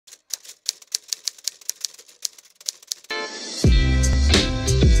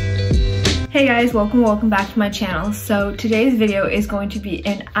Hey guys, welcome back to my channel. So today's video is going to be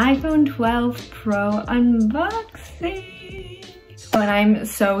an iPhone 12 Pro unboxing. And I'm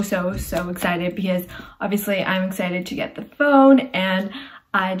so excited because obviously I'm excited to get the phone, and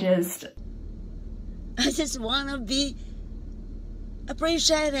I just want to be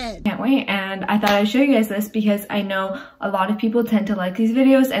appreciated. Can't wait. And I thought I'd show you guys this because I know a lot of people tend to like these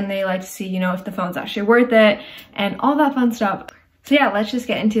videos and they like to see, you know, if the phone's actually worth it and all that fun stuff. So yeah, let's just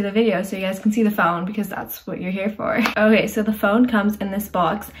get into the video so you guys can see the phone because that's what you're here for. Okay, so the phone comes in this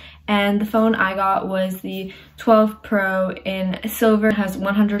box, and the phone I got was the 12 Pro in silver. It has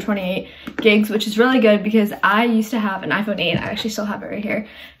 128 gigs, which is really good because I used to have an iPhone 8. I actually still have it right here.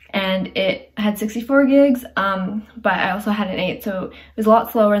 And it had 64 gigs, but I also had an 8, so it was a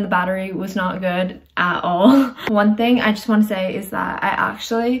lot slower and the battery was not good at all. One thing I just want to say is that I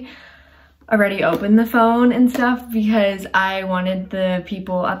actually already opened the phone and stuff because I wanted the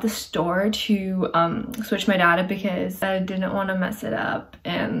people at the store to switch my data because I didn't want to mess it up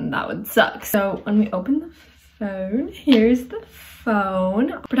and that would suck. So when we open the phone, here's the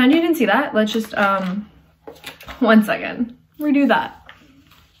phone. Pretend you didn't see that. Let's just, 1 second, redo that.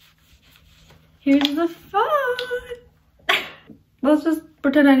 Here's the phone. Let's just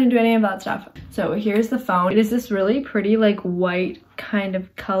pretend I didn't do any of that stuff. So here's the phone. It is this really pretty like white kind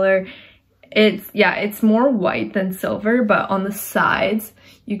of color. It's more white than silver, but on the sides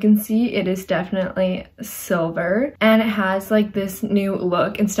you can see it is definitely silver, and it has like this new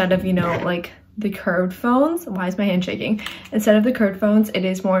look instead of, you know, like the curved phones. Why is my hand shaking? Instead of the curved phones, it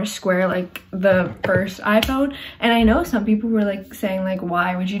is more square like the first iPhone. And I know some people were like saying like,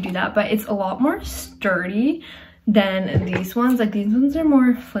 why would you do that? But it's a lot more sturdy than these ones. Like these ones are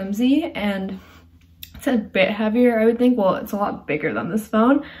more flimsy and it's a bit heavier, I would think. Well, it's a lot bigger than this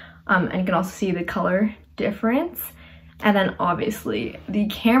phone. And you can also see the color difference. And then obviously the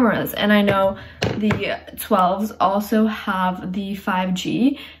cameras. And I know the 12s also have the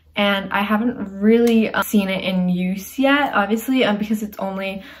 5G. And I haven't really seen it in use yet, obviously, because it's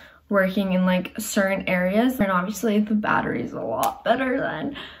only working in like certain areas. And obviously the battery is a lot better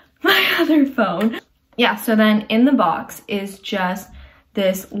than my other phone. Yeah, so then in the box is just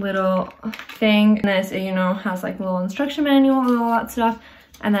this little thing. And this, you know, has like a little instruction manual and all that stuff.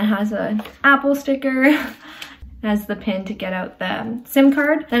 And then has an Apple sticker. It has the pin to get out the SIM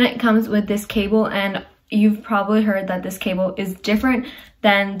card. Then it comes with this cable, and you've probably heard that this cable is different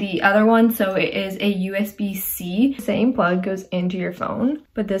than the other one. So it is a USB-C. Same plug goes into your phone,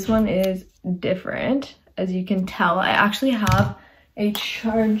 but this one is different. As you can tell, I actually have a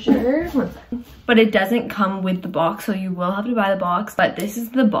charger. 1 second. But it doesn't come with the box, so you will have to buy the box. But this is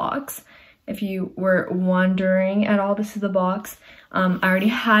the box. If you were wondering at all, this is the box. I already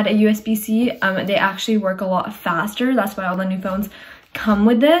had a USB-C. They actually work a lot faster. That's why all the new phones come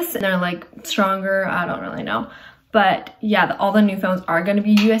with this. And they're like stronger. I don't really know. But yeah, all the new phones are going to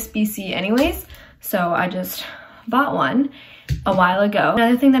be USB-C anyways. So I just bought one a while ago.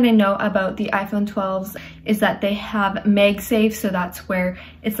 Another thing that I know about the iPhone 12s is that they have MagSafe. So that's where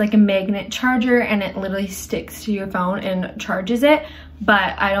it's like a magnet charger and it literally sticks to your phone and charges it.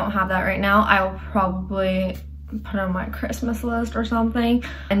 But I don't have that right now. I will probably put on my Christmas list or something.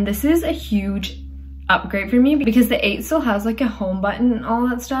 And this is a huge upgrade for me because the 8 still has like a home button and all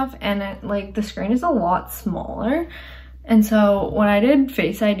that stuff, and it, like the screen is a lot smaller. And so when I did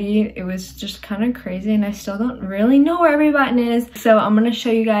Face ID, it was just kind of crazy, and I still don't really know where every button is. So I'm going to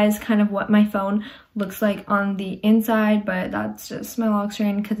show you guys kind of what my phone looks like on the inside, but that's just my lock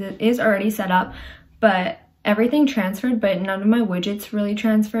screen because it is already set up. But everything transferred, but none of my widgets really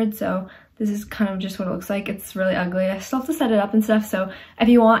transferred. So this is kind of just what it looks like. It's really ugly. I still have to set it up and stuff. So if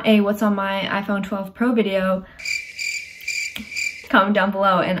you want a what's on my iPhone 12 Pro video, comment down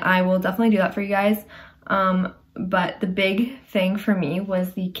below and I will definitely do that for you guys. But the big thing for me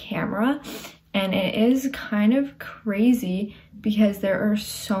was the camera, and it is kind of crazy because there are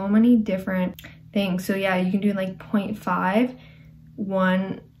so many different things. So yeah, you can do like 0.5,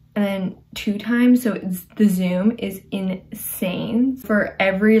 1, and then 2 times. So the zoom is insane. For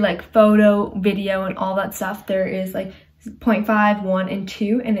every like photo, video, and all that stuff, there is like 0.5, 1, and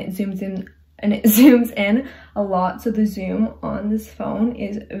 2, and it zooms in a lot. So the zoom on this phone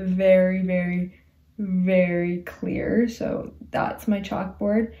is very clear. So that's my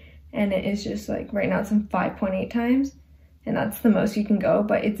chalkboard, and it is just like right now it's in 5.8 times, and that's the most you can go,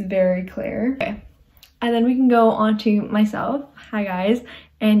 but it's very clear. Okay. And then we can go on to myself. Hi guys.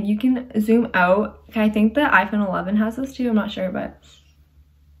 And you can zoom out. I think the iPhone 11 has this too. I'm not sure, but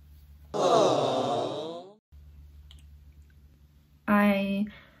I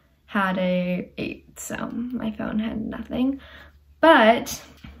had a 8, so my phone had nothing. But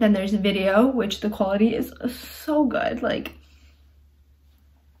then there's a video, which the quality is so good, like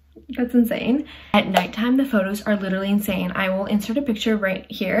that's insane. At nighttime, the photos are literally insane. I will insert a picture right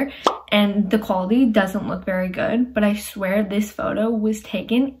here, and the quality doesn't look very good, but I swear this photo was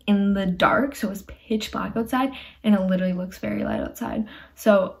taken in the dark, so it was pitch black outside, and it literally looks very light outside.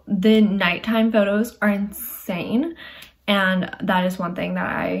 So the nighttime photos are insane, and that is one thing that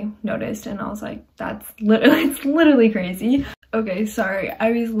I noticed, and I was like, that's literally, it's literally crazy. Okay, sorry,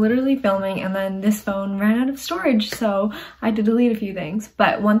 I was literally filming and then this phone ran out of storage, so I had to delete a few things.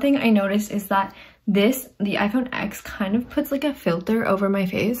 But one thing I noticed is that the iPhone X kind of puts like a filter over my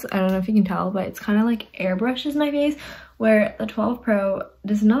face. I don't know if you can tell, but it's kind of like airbrushes my face, where the 12 Pro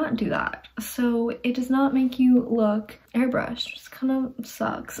does not do that. So it does not make you look airbrushed, which kind of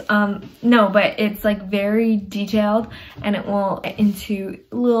sucks. No, but it's like very detailed, and it will get into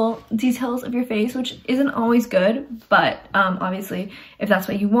little details of your face, which isn't always good, but obviously if that's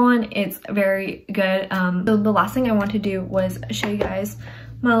what you want, it's very good. So the last thing I want to do was show you guys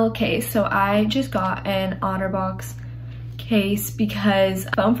my little case. So I just got an OtterBox case because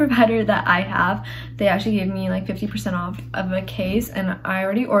the phone provider that I have, they actually gave me like 50% off of a case, and I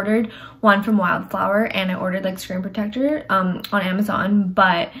already ordered one from Wildflower, and I ordered like screen protector on Amazon,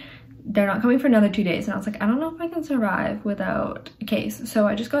 but they're not coming for another 2 days, and I was like, I don't know if I can survive without a case. So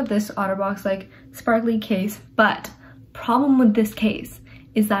I just got this OtterBox like sparkly case, but problem with this case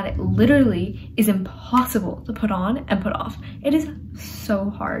is that it literally is impossible to put on and put off. It is so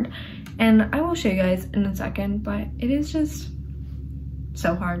hard, and I will show you guys in a second, but it is just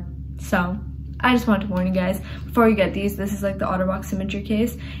so hard. So I just wanted to warn you guys before you get these. This is like the OtterBox Symmetry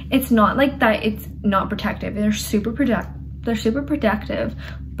case. It's not like that it's not protective. They're super protective,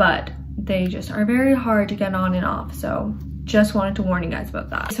 but they just are very hard to get on and off. So just wanted to warn you guys about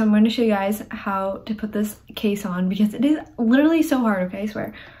that. So I'm going to show you guys how to put this case on, because it is literally so hard, okay, I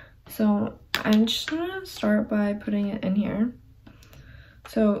swear. So I'm just gonna start by putting it in here.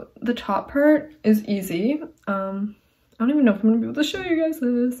 So the top part is easy. I don't even know if I'm gonna be able to show you guys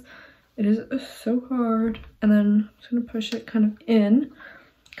this. It is so hard. And then I'm just gonna push it kind of in.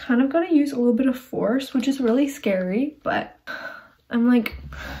 Kind of gotta use a little bit of force, which is really scary, but I'm like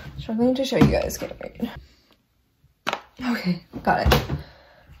struggling to show you guys. Get it right. Okay, got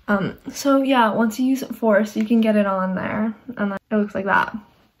it. So yeah, once you use force, you can get it on there, and then it looks like that.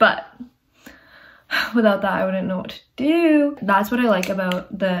 But without that, I wouldn't know what to do. That's what I like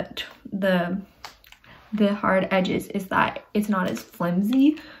about the hard edges, is that it's not as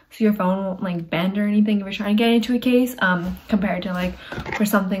flimsy, so your phone won't like bend or anything if you're trying to get into a case, compared to like for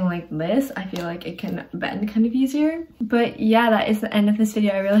something like this. I feel like it can bend kind of easier. But yeah, that is the end of this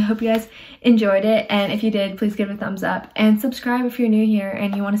video. I really hope you guys enjoyed it, and if you did, please give it a thumbs up and subscribe if you're new here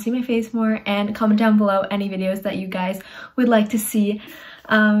and you want to see my face more, and comment down below any videos that you guys would like to see.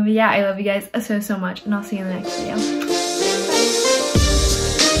 Yeah, I love you guys so much, and I'll see you in the next video.